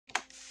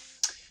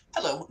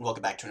Hello, and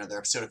welcome back to another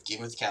episode of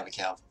Game with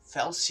Cal.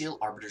 Fell Seal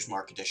Arbiter's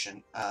Mark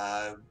Edition.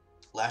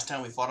 Last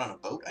time we fought on a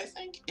boat, I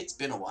think? It's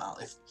been a while.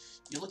 If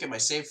you look at my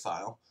save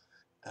file,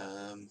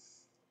 the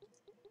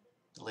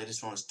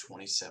latest one was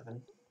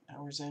 27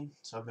 hours in,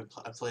 so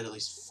I've played at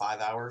least 5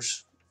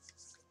 hours,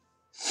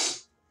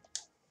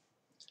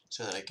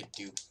 so that I could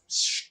do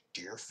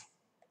stuff,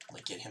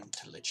 like get him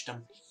to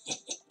lichdom.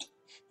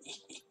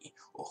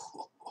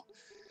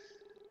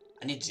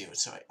 I need to do it,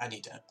 so I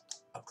need to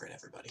upgrade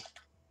everybody.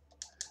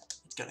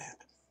 It's gonna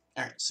happen.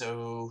 Alright,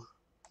 so...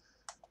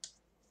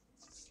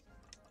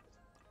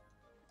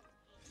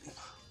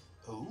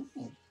 Ooh.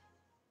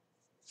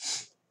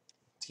 What's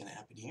gonna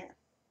happen here?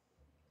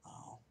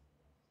 Oh.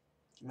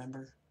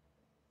 Remember?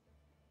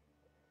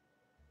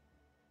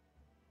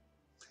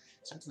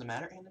 Something the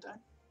matter, Anodyne?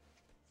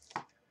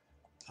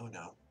 Oh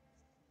no.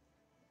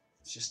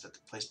 It's just that the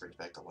place brings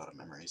back a lot of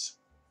memories.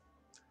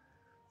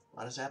 A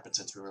lot has happened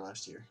since we were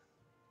last here.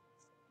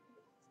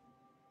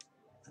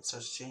 That's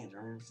such a change. I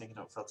remember thinking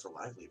how it felt so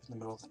lively, even in the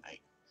middle of the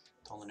night.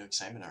 With all the new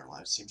excitement in our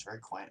lives, it seems very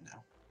quiet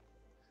now.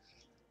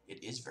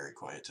 It is very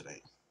quiet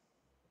tonight.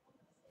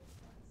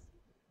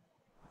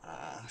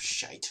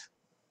 Shite.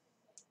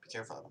 Be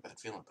careful, I have a bad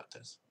feeling about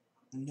this.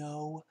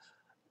 No.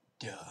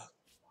 Duh.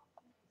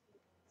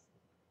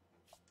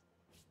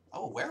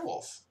 Oh, a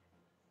werewolf.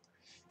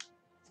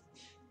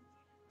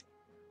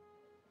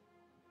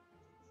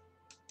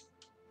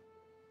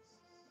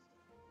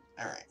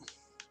 Alright.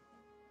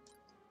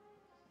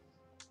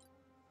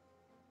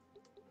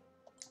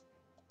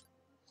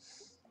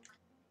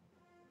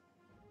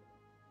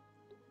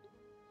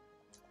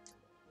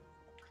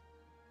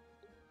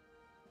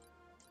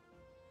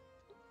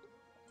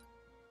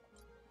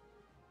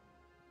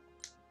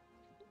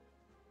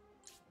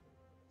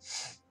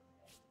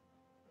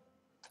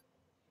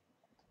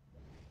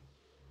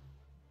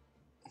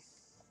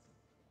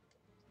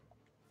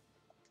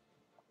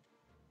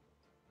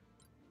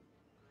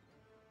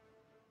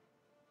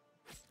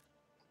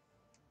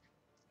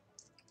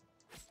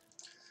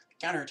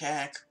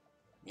 Counterattack.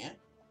 Yeah?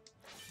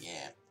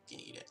 Yeah, you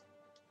can eat it.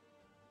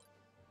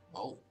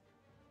 Oh.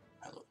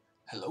 Hello.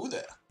 Hello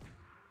there.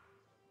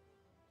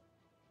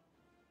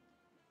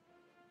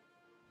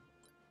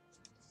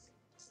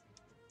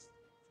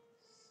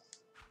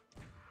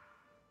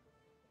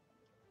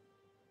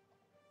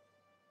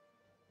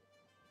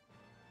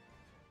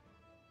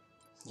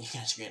 You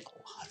guys are getting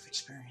a lot of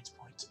experience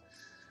points.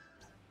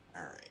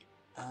 Alright.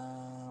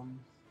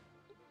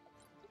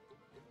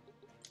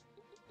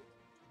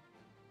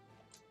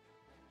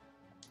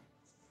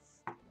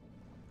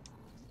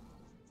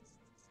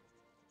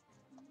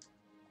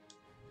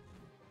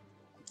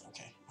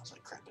 Okay, I was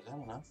like, crap, is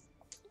that enough?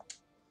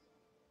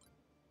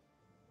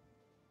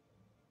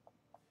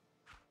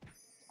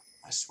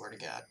 I swear to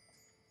God.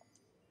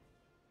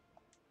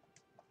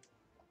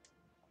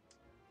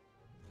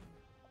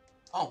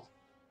 Oh.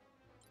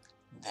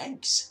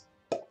 Thanks.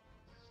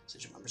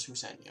 Said you remembers who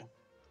sent you.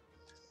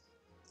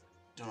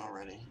 Don't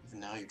already. Even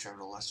now you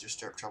travel to Leicester,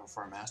 stir up trouble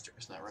for our master,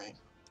 isn't that right?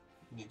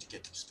 You need to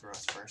get this through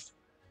us first.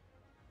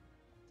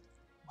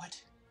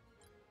 What?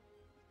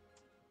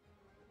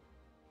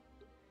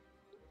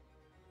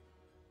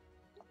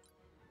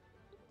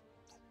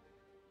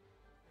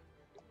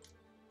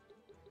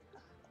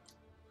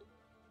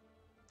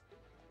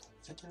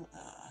 Is that doing,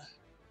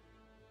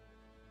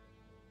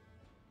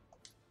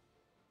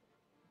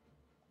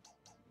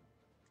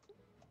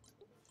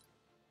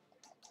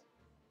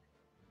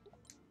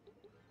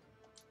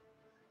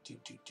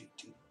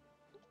 do.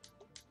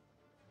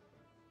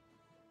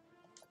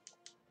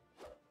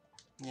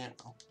 Yeah,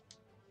 no.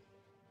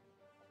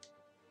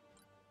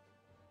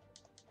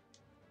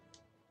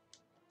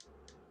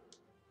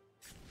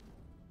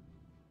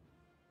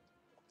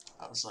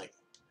 I was like,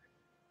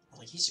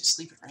 he's just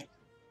sleeping, right?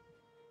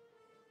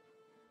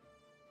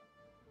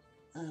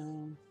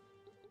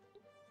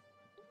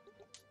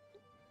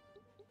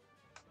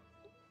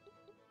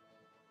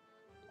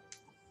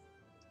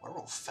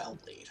 Werewolf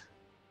Fellblade.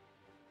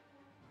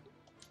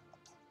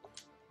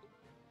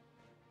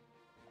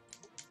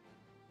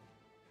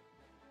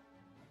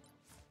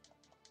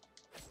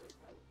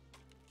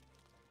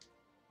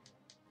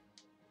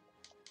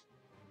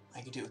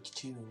 I could do it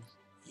too.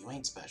 You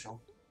ain't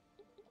special.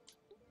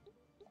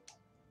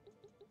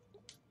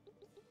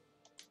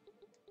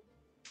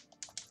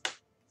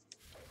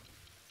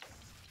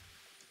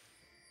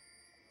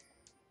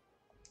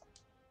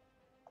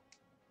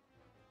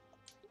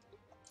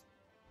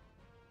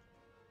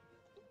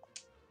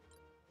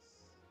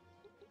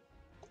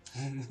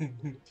 Alright.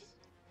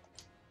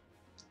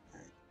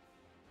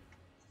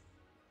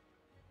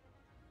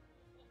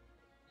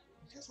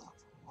 There's a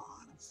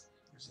lot of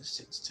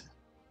resistance to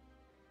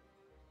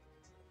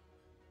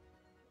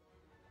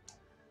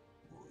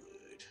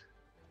wood.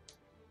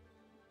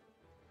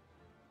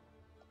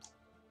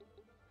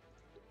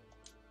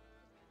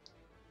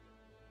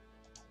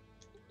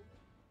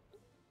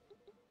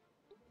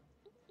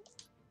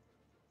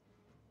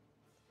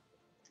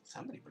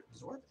 Somebody would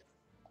absorb it.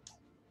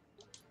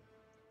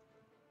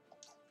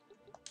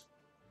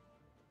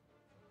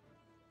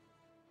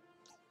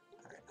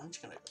 I'm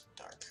just gonna go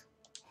dark.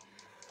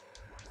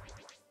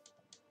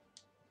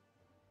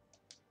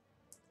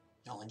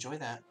 Y'all enjoy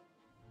that.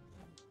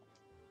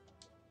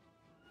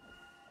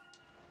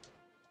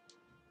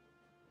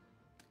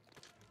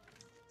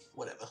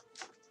 Whatever.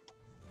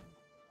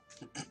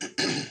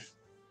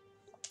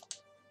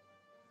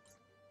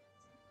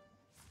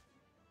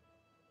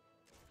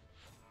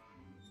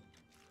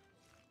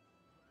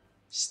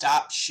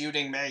 Stop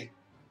shooting me.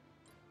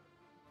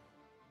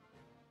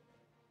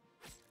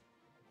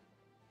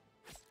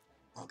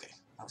 Okay.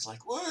 I was like,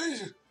 why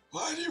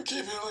do you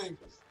keep healing?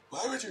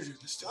 Why would you do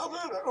this? Stop it.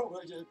 I don't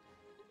like it.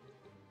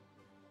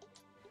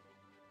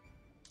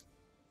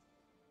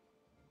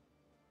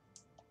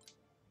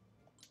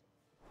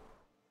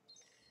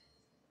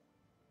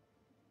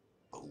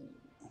 Oh.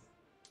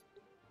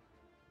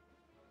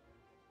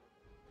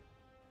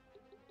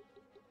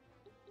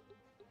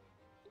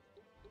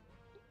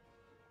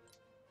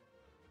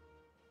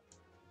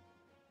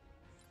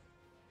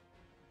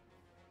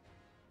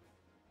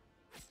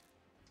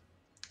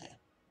 Yeah.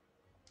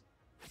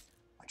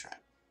 I tried.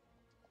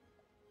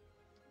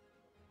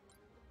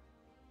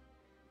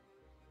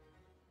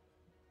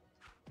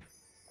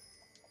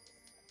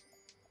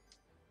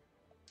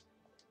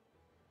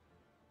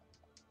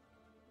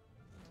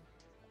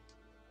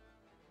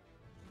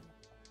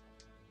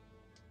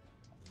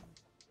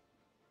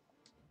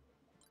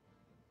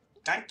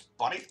 Thanks,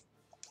 buddy.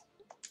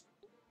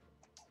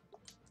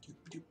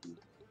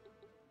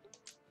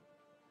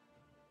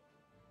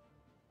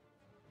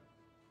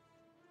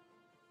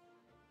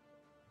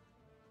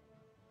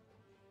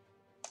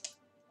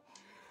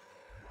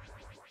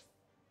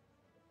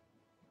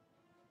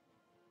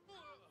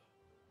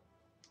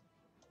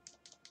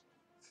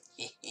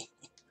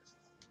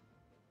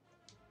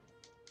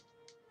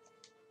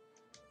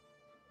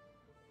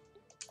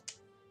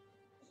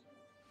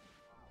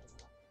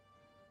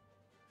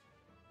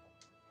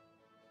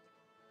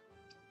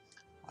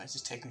 Why is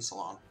this taking so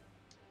long?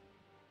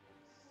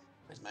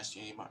 Where's my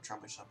student about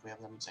trumpet stuff? We have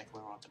them in sync.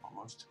 We want them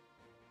almost.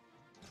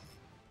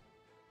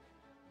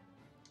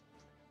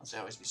 Must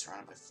always be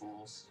surrounded by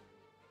fools.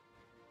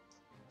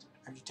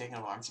 Are you taking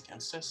up arms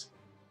against us?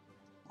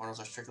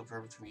 Mortals are strictly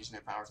prohibited from using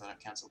their powers without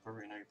council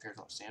approval. You know your peers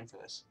won't stand for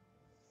this.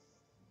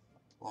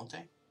 Won't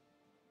they?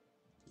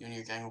 You and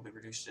your gang will be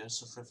reduced to this,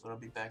 so Flip will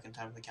be back in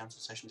time for the council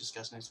session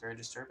discussing this very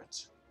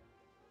disturbance.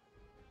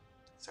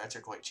 Threats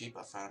are quite cheap,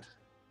 I've found.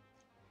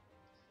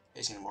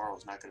 Facing tomorrow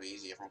is not going to be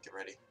easy. Everyone get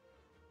ready.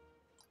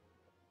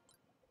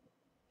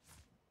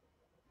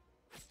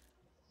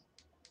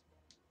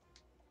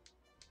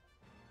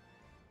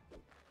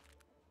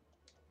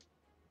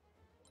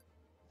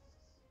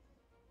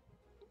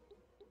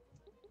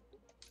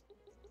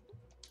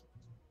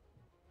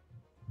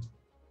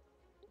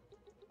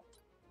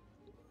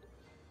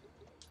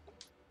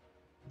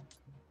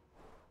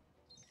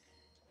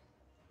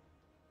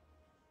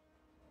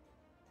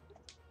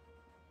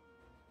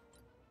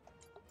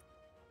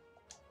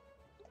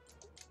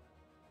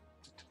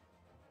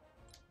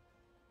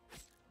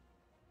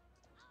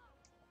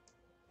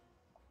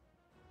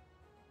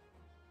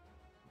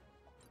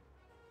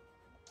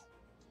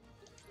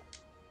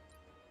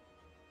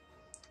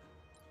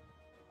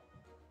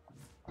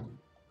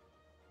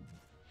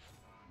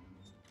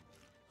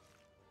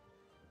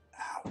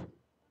 Ow.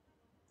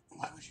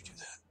 Why would you do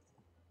that?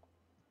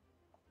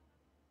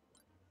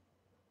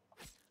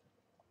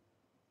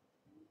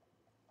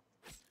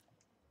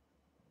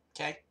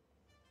 Okay.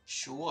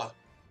 Sure.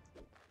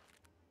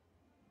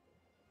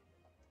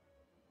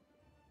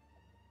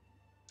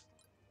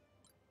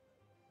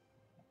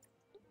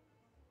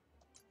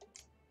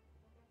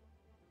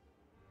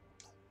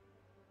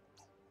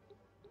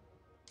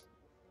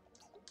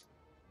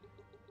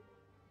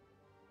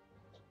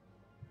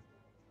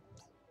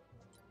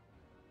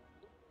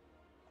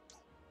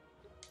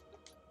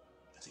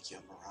 I think you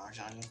have Mirage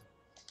on you.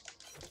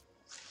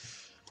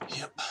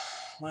 Yep.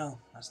 Well,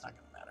 that's not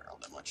going to matter all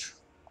that much.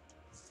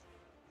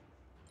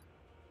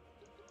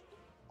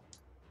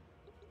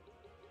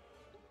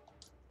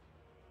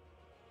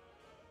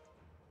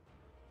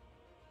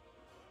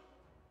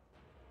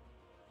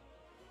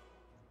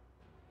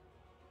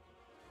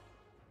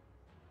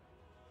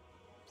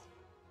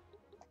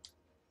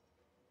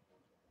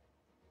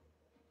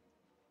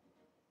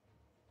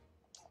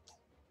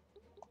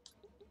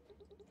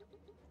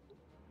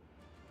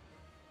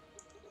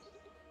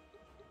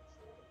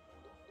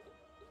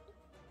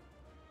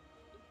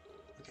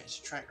 Okay,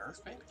 so try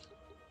Earth, maybe?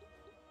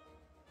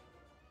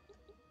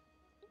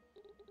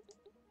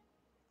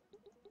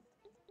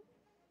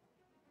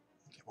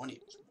 Okay, one of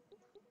you.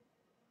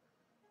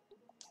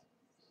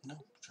 No,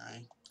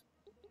 try.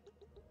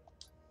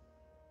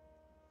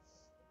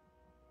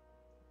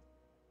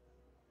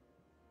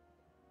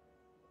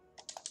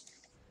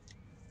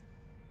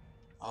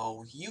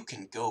 Oh, you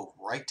can go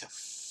right to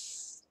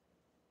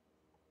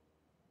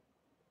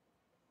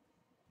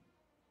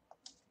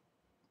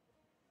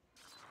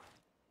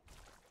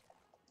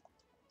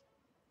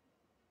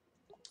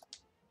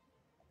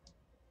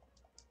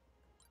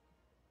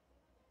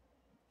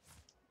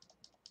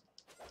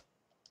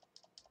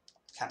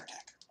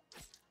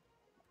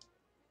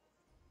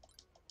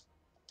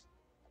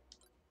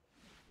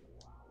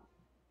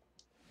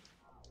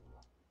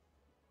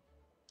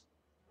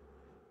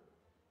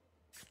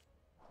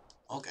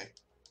Okay.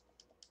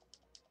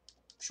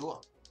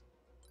 Sure.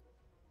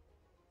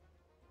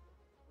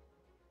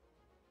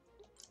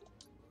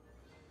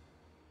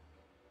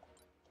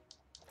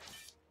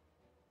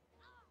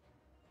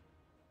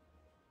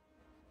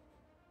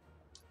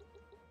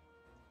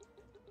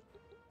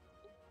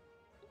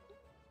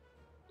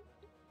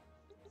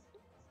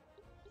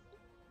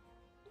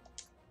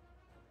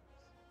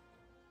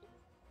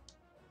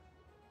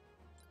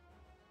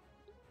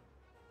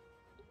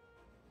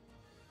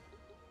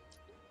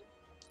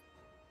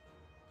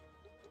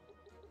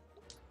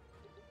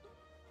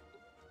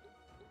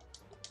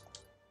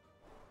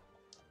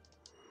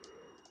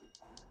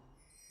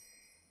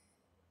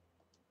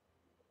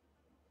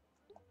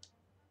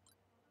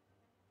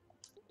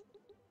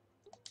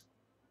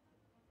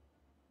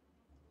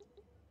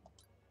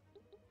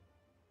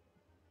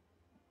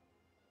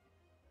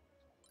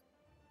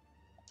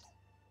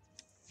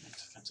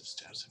 Defensive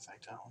status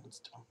effect. That one's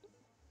done.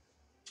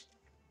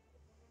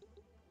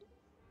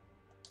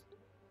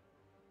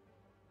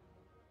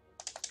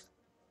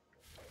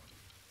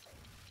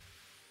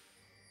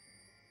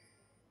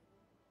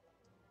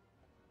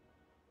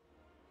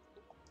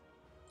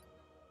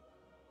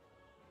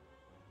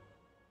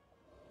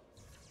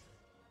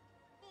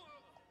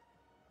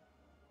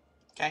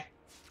 Okay.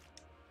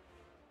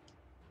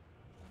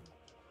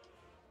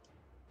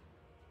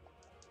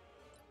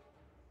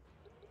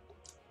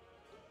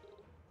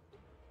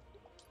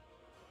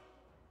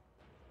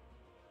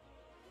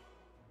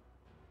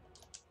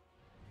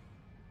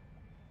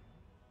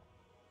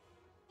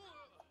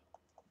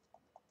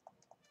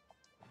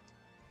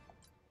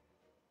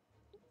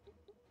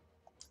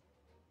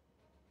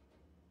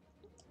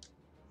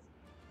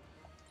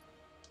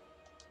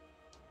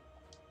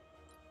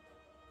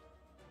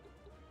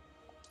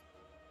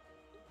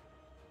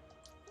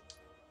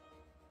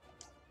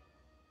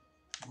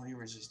 What are you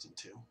resistant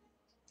to?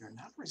 You're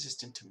not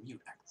resistant to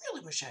mute. I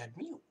really wish I had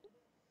mute.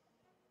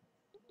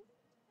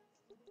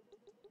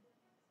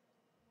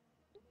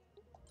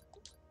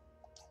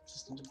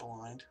 Resistant to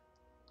blind.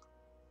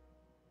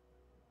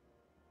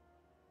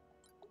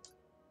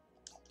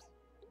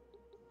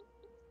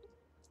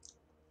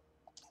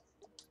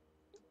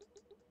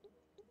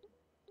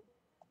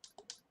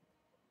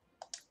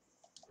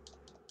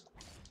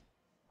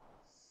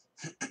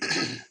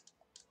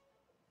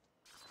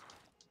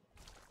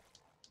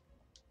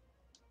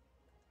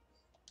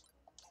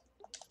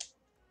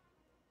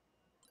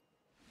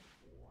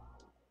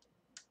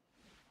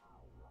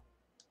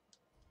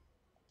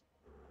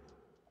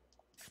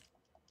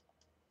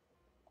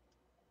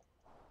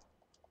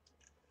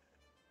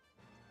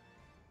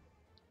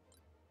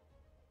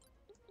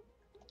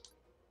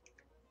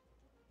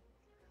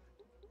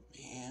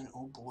 Man,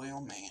 oh boy,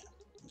 oh man.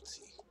 Let's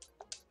see.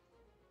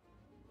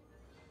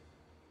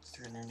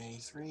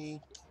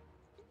 383.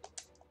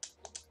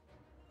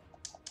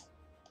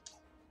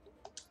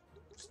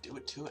 Let's do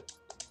it to it.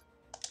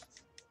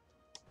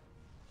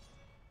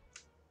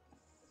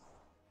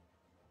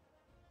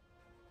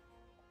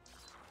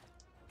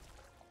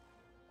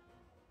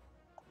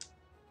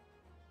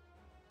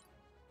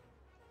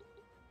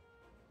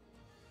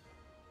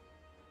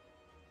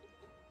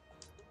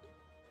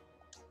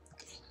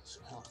 Okay, so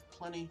he'll have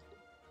plenty.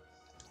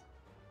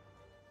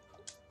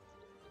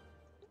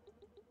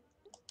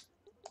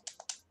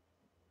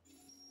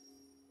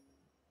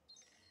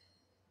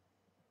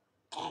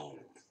 Oh.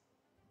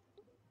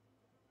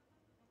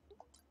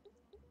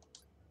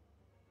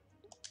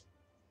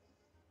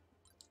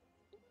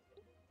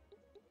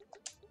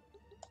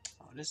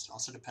 It is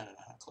also dependent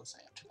on how close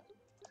I am to them.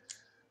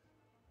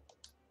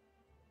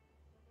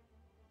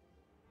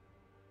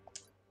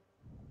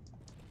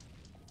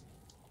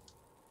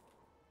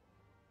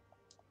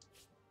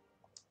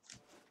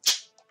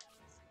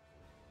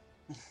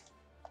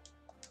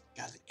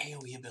 God, the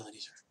AoE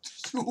abilities are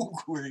so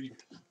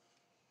great.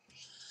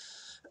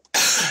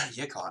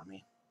 You caught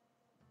me.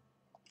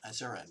 I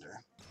surrender.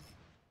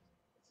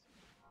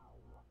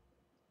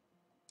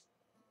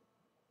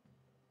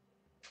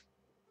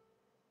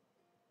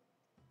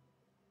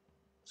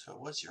 So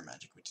what's your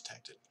magic we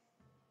detected?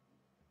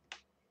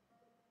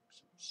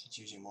 Since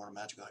using mortal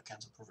magical, I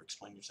cancel perfect.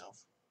 Explain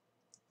yourself.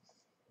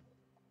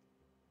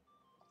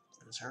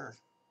 It was her.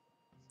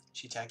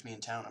 She attacked me in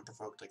town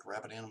unprovoked like a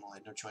rabid animal. I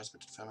had no choice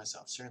but to defend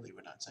myself. Certainly you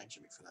would not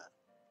sanction me for that.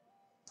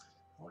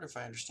 I wonder if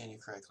I understand you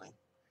correctly.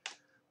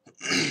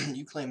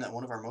 You claim that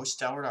one of our most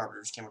stalwart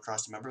arbiters came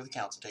across a member of the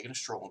council taking a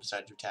stroll and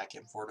decided to attack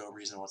him for no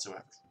reason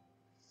whatsoever.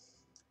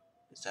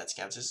 Is that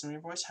skepticism in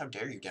your voice? How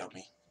dare you doubt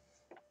me?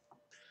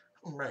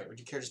 Right. Would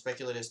you care to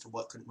speculate as to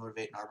what could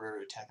motivate an arbiter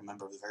to attack a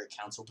member of the very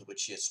council to which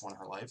she has sworn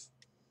her life?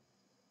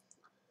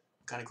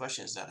 What kind of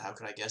question is that? How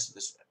could I guess that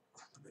this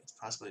is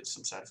possibly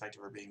some side effect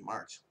of her being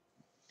marked?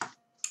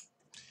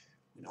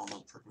 We don't know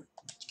the perfect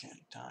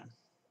time.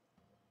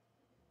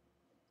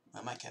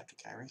 Am I Captain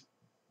Kyrie?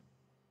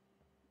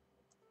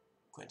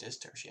 Quintus,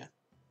 Tertia.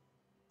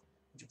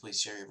 Would you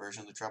please share your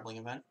version of the troubling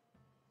event?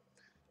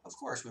 Of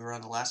course, we were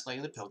on the last leg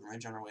of the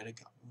pilgrimage on our way to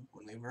go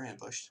when we were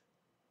ambushed.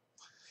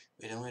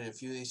 We had only a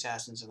few of the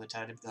assassins, and the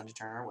tide had begun to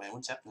turn our way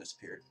when Septimus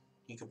appeared.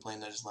 He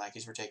complained that his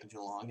lackeys were taking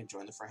too long and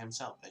joined the fray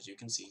himself. As you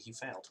can see, he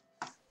failed.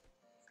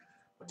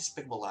 What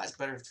despicable lies.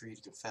 Better for you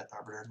to confess,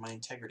 Arbiter. My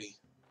integrity.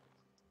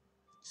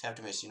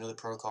 Septimus, you know the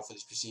protocol for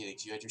these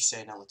proceedings. You had your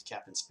say, now let the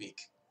captain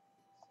speak.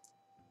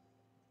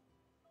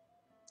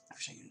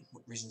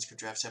 What reasons could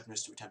draft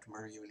Septimus to attempt to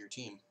murder you and your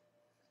team?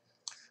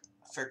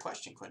 A fair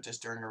question, Quintus.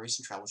 During our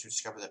recent travels, we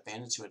discovered that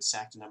bandits who had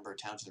sacked a number of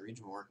towns in the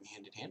region were working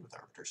hand in hand with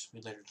arbiters.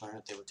 We later learned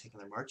that they were taking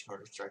their marching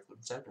orders directly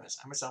from Septimus.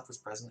 I myself was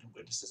present and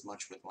witnessed as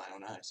much with my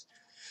own eyes.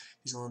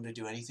 He's willing to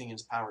do anything in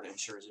his power to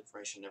ensure his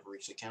information never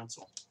reached the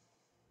council.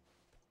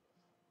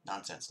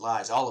 Nonsense.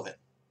 Lies. All of it.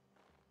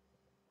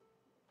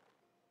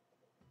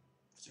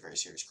 It's a very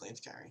serious claim,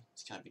 Kyrie.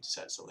 This cannot be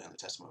decided solely on the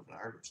testimony of an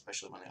arbiter,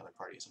 especially when the other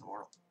party is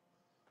immoral.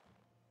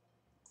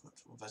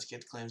 We'll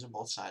investigate the claims on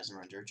both sides and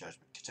render a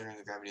judgment. Considering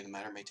the gravity of the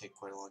matter, it may take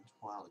quite a long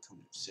while to come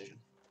to a decision.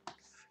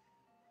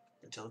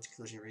 Until its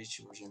conclusion reached,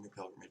 you will resume your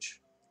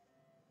pilgrimage.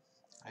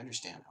 I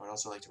understand. I would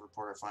also like to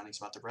report our findings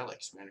about the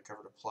relics. We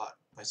uncovered a plot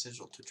by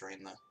Sigil to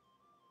drain the...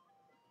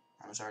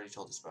 I was already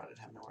told us about it.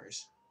 Have no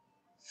worries.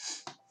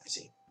 I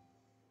see.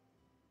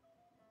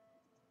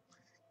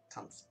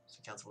 Come,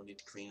 the council will need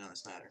to convene on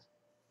this matter.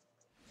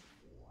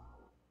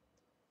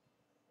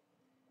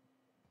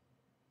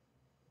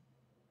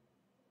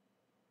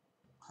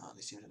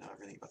 They seem to know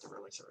everything about the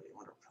relics already. I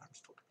wonder what I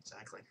was told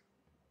exactly.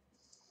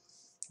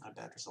 Not a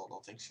bad result,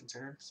 all things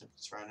considered. Simply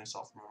surrounding us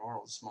all from our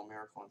morals, a small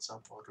miracle in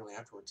itself. Shortly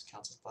afterwards, the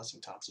council's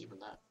blessing tops even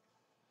that.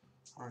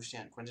 I don't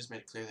understand. Quintus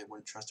made it clear they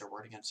wouldn't trust our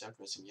word against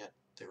Septimus, and yet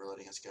they were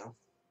letting us go.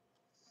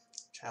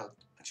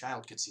 A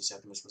child could see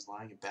Septimus was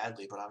lying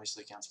badly, but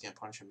obviously the council can't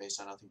punish him based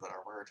on nothing but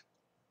our word.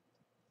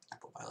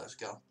 But why let us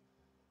go?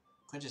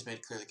 Quintus made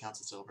it clear the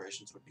council's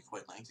deliberations would be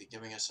quite lengthy,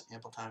 giving us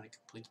ample time to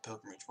complete the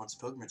pilgrimage. Once the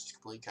pilgrimage is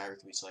complete, Kyrie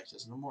can be selected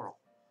as an immoral.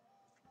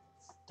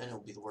 Then it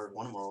will be the word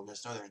one immoral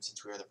against another, and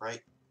since we are the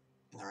right,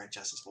 and the right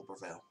justice will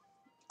prevail.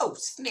 Oh,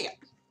 snap!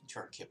 You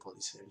sure can't pull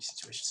these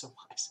situations so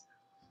wise.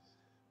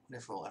 I wonder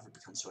if we'll ever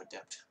become so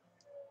adept.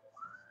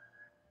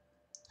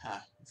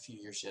 A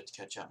few years yet to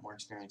catch up. More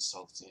experience is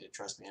all that's needed.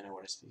 Trust me, I know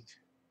what I speak.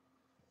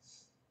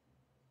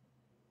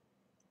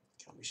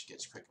 Okay, we should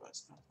get quick about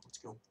stuff. Let's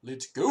go.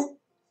 Let's go!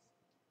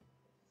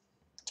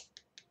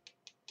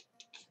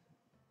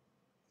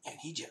 And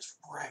he just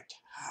wrecked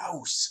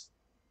house.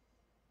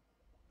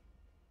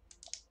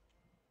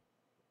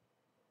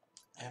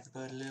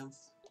 Everybody live.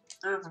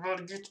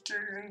 Everybody get the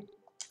turn.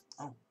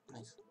 Oh,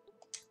 nice.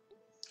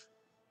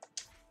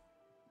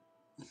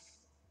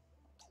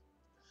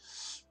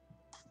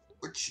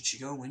 What should she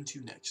go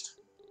into next?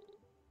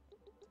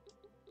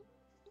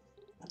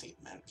 I think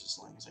it matters as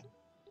long as I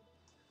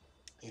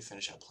can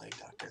finish out Plague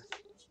Doctor.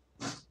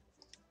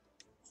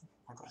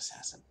 Or go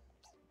Assassin.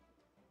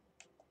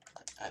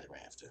 Either way,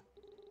 I have to.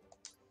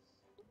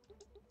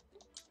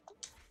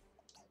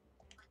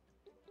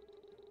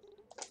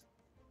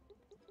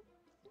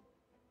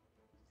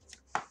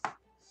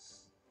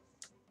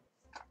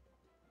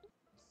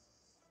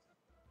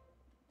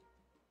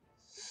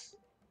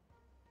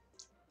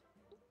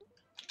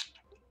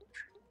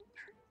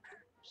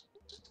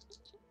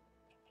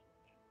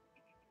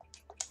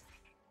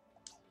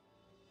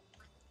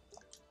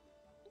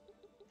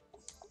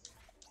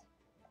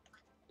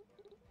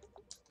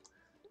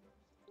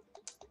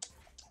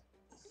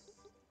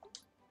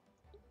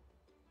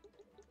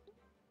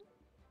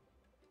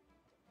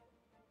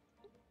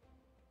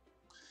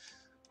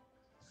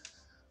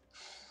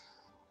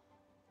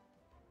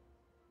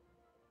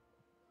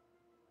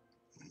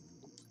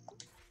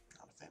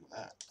 Not a fan of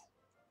that.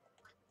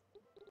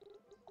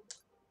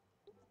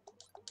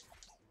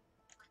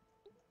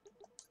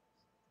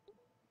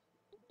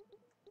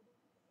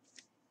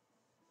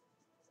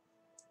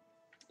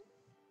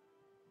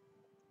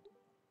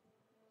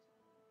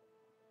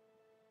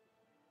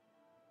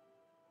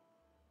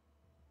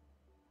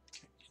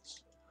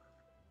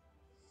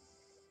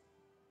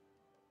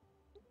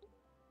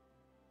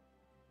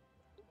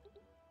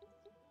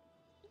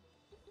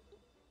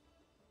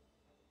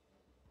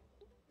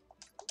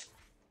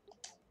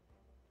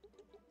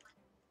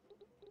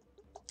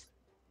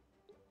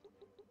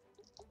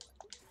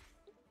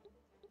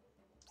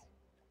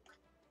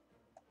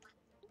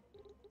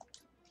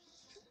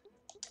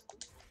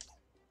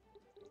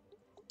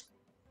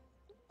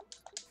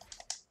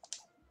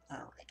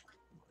 Alright.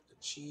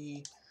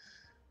 She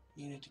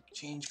needed to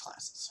change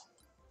classes.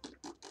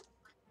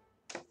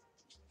 I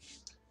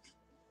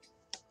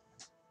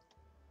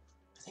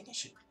think I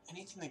should.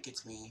 Anything that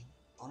gets me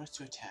bonus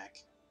to attack.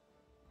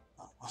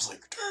 Oh, I was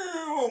like,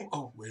 damn!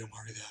 Oh, wait, I'm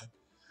already that.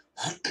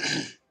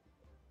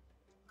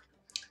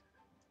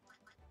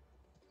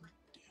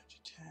 Damage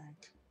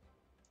attack.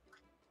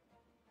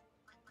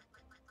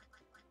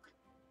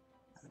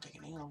 I haven't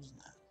taken any levels in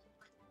that.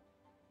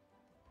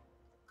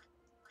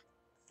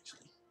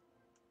 Actually.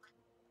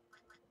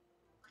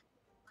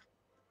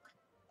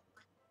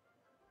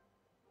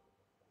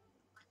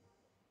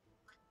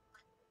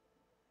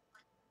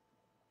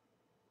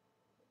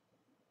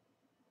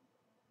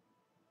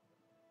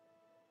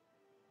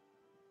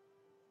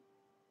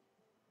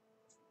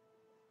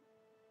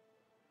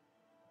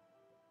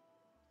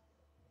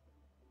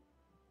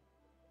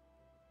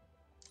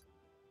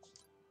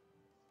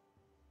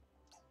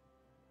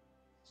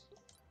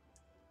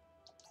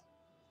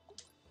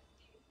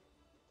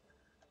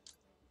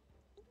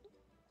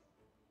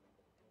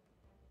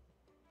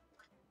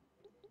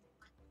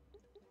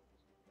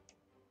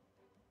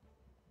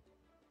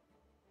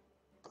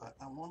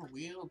 don't want to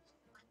wield.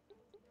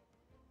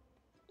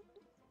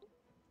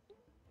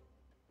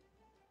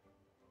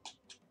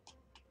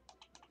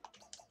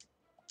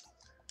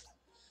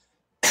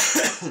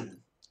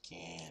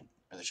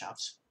 Are the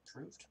shops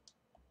approved?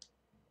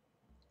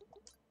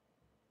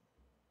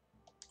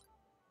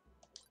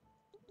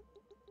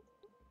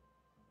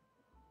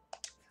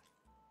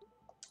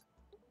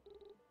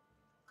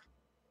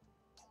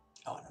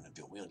 Oh, I don't have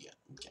dual wield yet.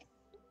 Okay.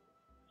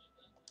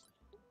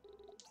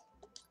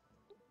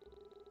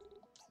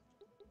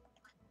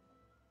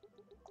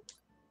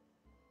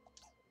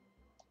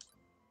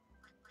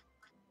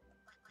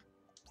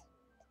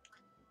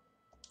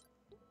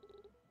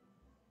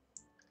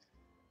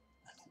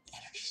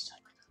 Energy type.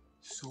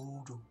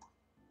 So dope.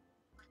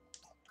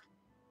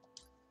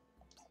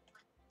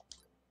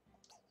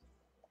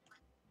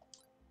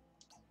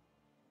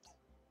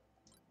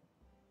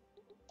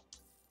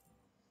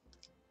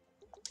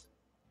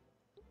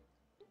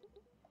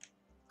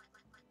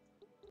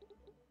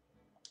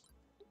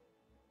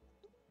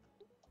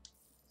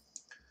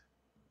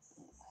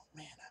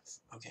 Man,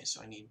 okay,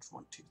 so I need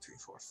 1, 2, 3,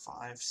 4,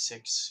 5,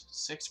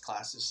 6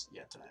 classes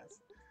yet that I've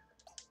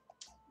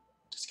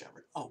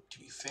discovered. Oh, to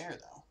be fair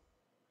though,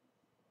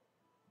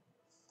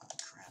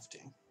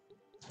 crafting.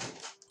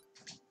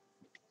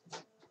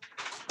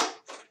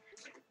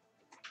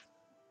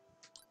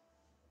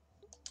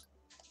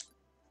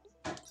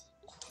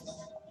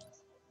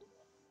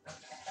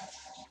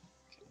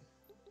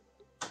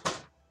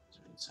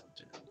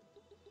 Something.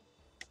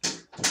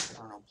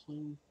 Colonel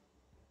Plume.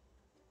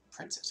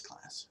 Princess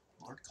class.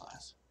 Lord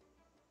class.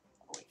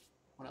 Oh wait,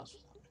 what else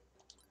was on there?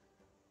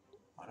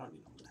 Oh, I don't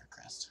need a lunar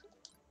crest.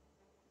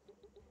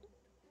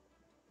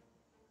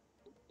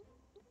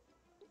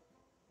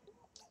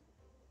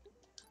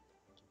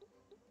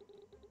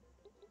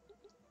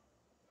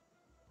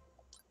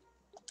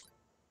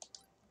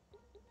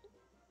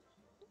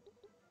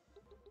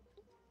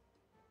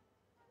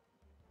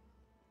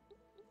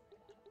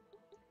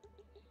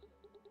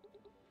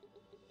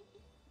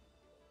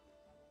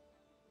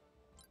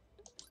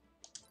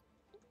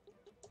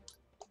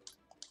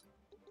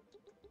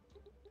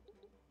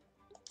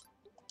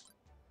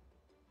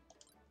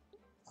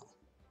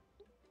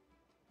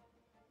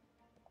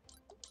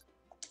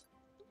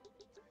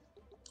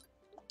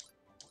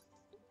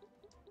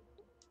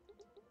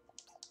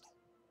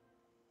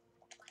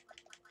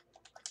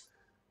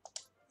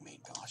 Main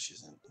gosh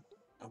isn't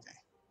okay.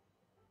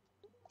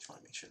 Just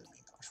want to make sure the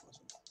main gosh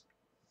wasn't.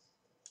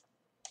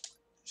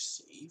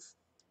 Save.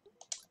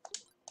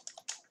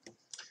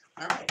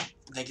 All right.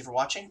 Thank you for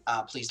watching.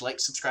 Please like,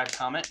 subscribe,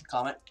 comment,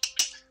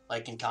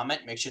 like, and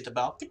comment. Make sure to hit the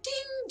bell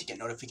to get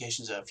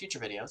notifications of future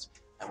videos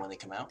and when they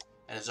come out.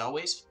 And as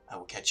always, I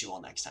will catch you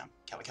all next time.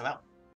 Kyrie out.